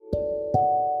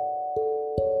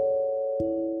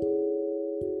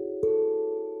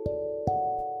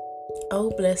Oh,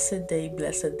 blessed day,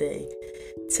 blessed day.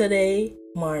 Today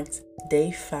marks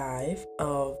day 5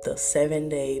 of the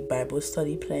 7-day Bible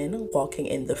study plan, walking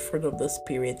in the fruit of the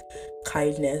Spirit,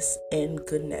 kindness and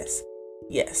goodness.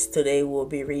 Yes, today we'll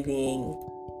be reading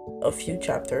a few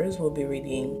chapters. We'll be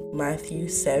reading Matthew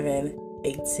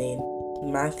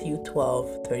 7:18, Matthew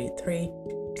 12:33,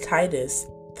 Titus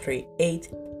 3:8,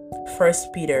 1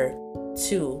 Peter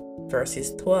 2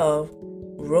 verses 12,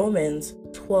 Romans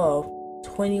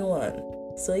 12:21.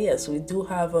 So yes, we do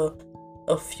have a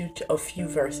few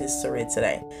verses to read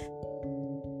today.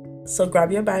 So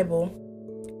grab your Bible,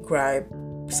 grab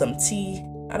some tea,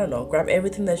 grab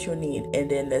everything that you need, and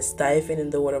then let's dive in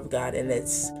the Word of God, and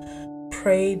let's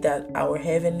pray that our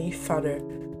Heavenly Father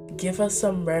give us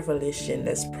some revelation.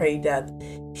 Let's pray that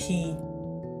He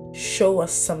show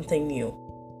us something new,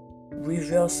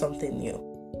 reveal something new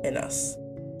in us.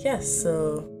 Yes,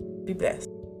 so be blessed.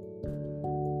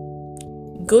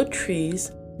 Good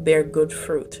trees bear good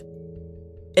fruit.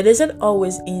 It isn't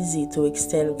always easy to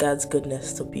extend God's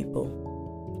goodness to people.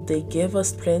 They give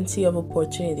us plenty of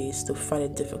opportunities to find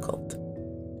it difficult.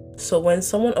 So when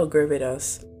someone aggravates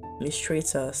us,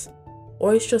 mistreats us,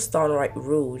 or is just downright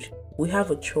rude, we have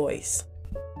a choice.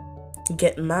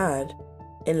 Get mad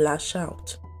and lash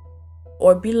out,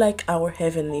 or be like our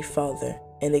Heavenly Father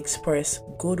and express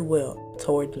goodwill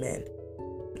toward men.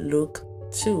 Luke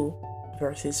 2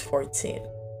 verses 14.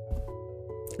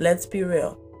 Let's be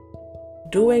real.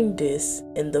 Doing this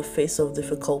in the face of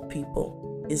difficult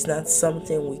people is not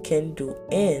something we can do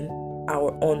in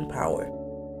our own power.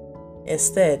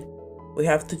 Instead, we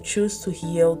have to choose to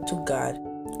yield to God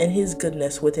and His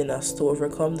goodness within us to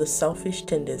overcome the selfish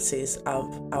tendencies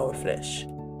of our flesh.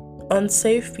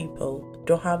 Unsaved people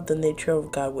don't have the nature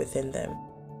of God within them.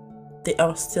 They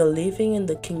are still living in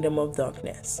the kingdom of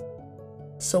darkness.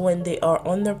 So when they are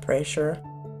under pressure,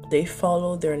 they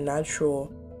follow their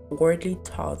natural, worldly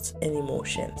thoughts and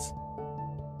emotions.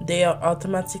 They are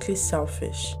automatically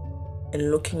selfish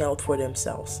and looking out for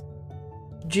themselves.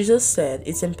 Jesus said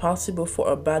it's impossible for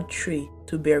a bad tree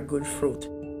to bear good fruit.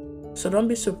 So don't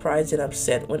be surprised and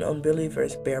upset when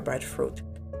unbelievers bear bad fruit.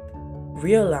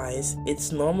 Realize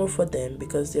it's normal for them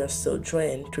because they are still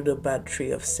drained to the bad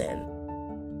tree of sin.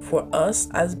 For us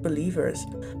as believers,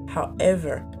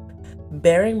 however,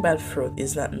 bearing bad fruit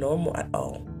is not normal at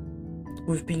all.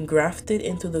 We've been grafted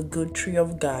into the good tree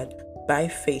of God by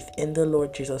faith in the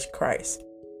Lord Jesus Christ.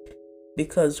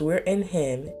 Because we're in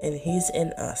Him and He's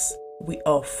in us, we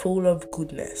are full of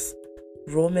goodness.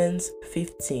 Romans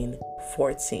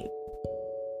 15:14.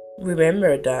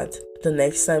 Remember that the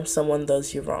next time someone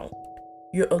does you wrong,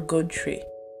 you're a good tree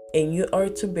and you are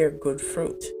to bear good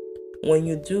fruit. When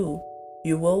you do,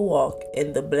 you will walk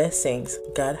in the blessings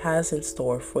God has in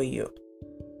store for you.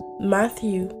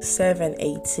 Matthew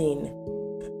 7:18.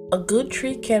 A good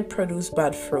tree can produce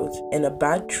bad fruit, and a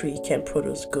bad tree can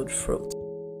produce good fruit.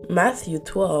 Matthew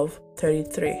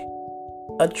 12:33.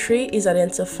 A tree is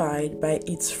identified by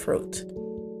its fruit.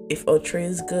 If a tree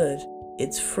is good,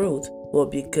 its fruit will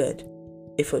be good.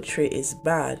 If a tree is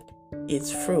bad,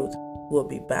 its fruit will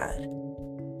be bad.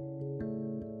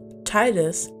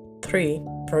 Titus 3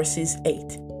 verses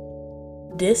 8.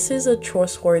 This is a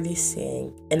trustworthy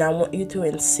saying, and I want you to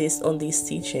insist on these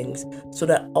teachings so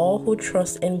that all who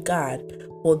trust in God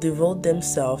will devote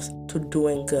themselves to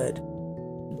doing good.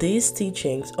 These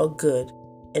teachings are good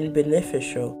and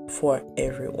beneficial for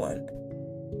everyone.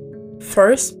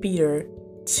 1 Peter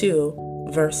 2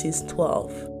 verses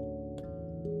 12.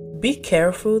 Be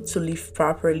careful to live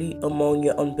properly among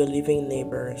your unbelieving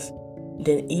neighbors.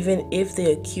 Then even if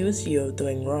they accuse you of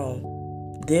doing wrong,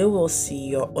 they will see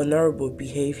your honorable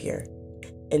behavior,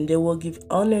 and they will give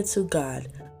honor to God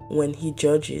when He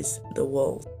judges the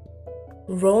world.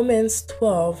 Romans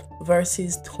 12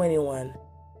 verses 21.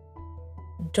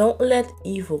 Don't let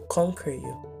evil conquer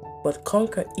you, but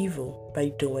conquer evil by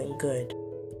doing good.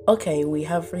 Okay, we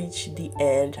have reached the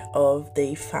end of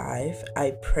day 5.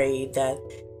 I pray that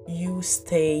you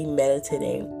stay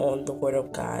meditating on the Word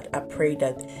of God. I pray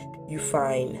that you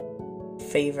find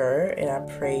favor, and I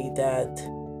pray that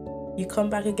you come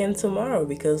back again tomorrow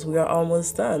because we are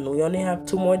almost done. We only have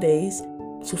 2 more days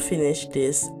to finish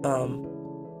this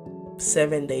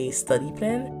 7-day study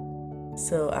plan.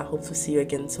 So I hope to see you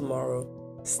again tomorrow.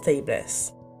 Stay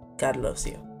blessed. God loves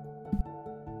you.